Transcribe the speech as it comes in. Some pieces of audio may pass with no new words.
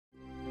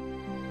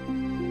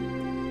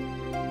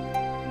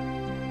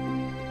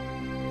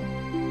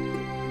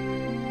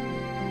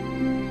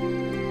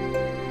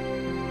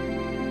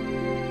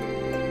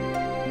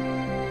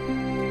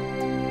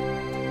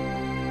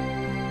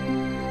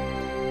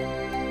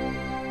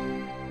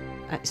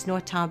It's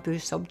not a taboo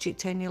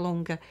subject any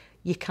longer.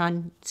 You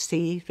can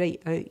say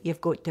right out,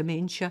 you've got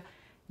dementia.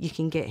 You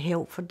can get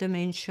help for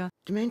dementia.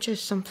 Dementia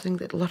is something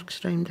that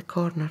lurks round the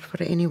corner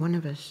for any one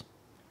of us.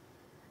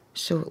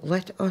 So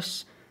let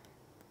us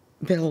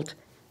build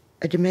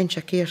a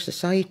dementia care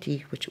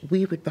society which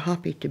we would be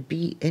happy to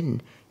be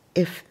in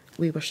if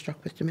we were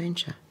struck with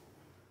dementia.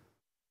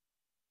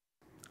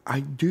 I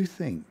do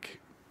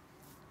think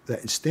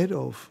that instead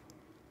of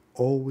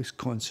always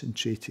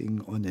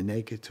concentrating on the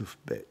negative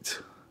bit,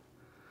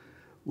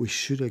 we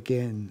should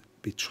again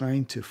be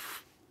trying to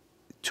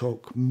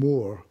talk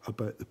more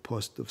about the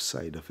positive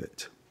side of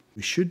it.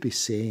 We should be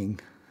saying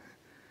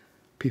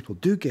people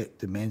do get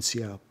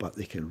dementia, but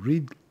they can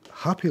lead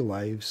happy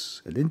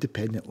lives and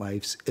independent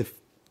lives if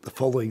the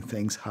following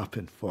things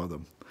happen for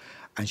them,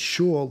 and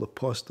show all the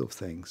positive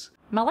things.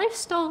 My life's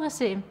still the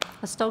same.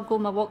 I still go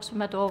on my walks with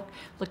my dog,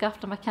 look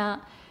after my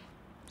cat,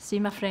 see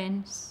my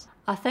friends.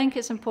 I think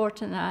it's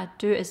important that I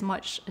do as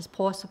much as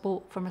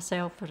possible for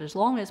myself, for as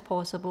long as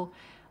possible,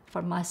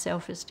 for my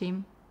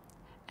self-esteem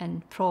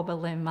and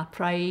probably my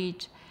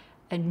pride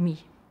in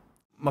me.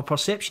 My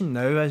perception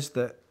now is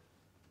that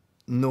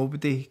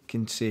nobody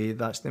can say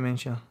that's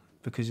dementia,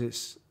 because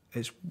it's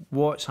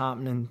what's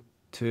happening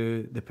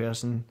to the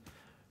person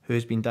who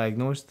has been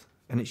diagnosed,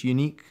 and it's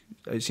unique,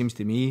 it seems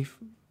to me,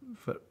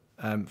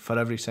 for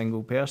every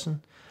single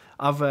person.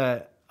 I've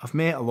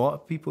met a lot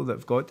of people that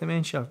have got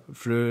dementia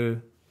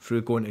through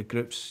going to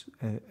groups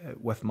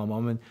with my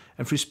mum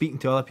and through speaking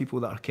to other people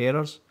that are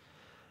carers.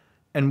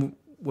 And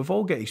we've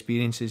all got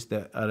experiences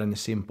that are in the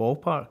same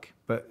ballpark,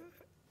 but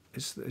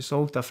it's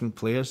all different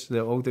players.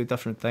 They all do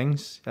different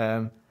things.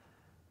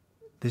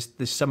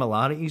 There's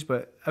similarities,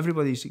 but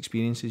everybody's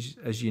experience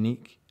is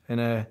unique.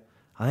 And I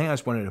think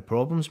that's one of the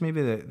problems,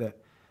 maybe, that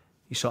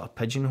you sort of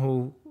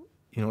pigeonhole,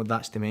 you know,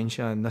 that's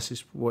dementia and this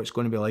is what it's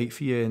going to be like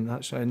for you, and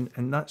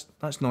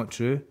that's not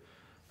true.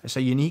 It's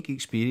a unique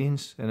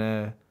experience,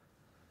 and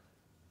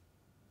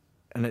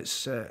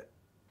it's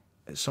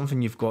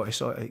something you've got to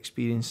sort of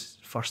experience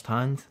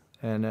firsthand,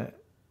 and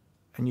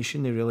you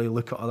shouldn't really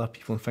look at other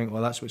people and think,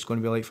 well, that's what it's going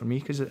to be like for me,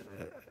 because it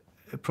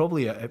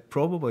probably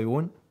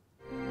won't.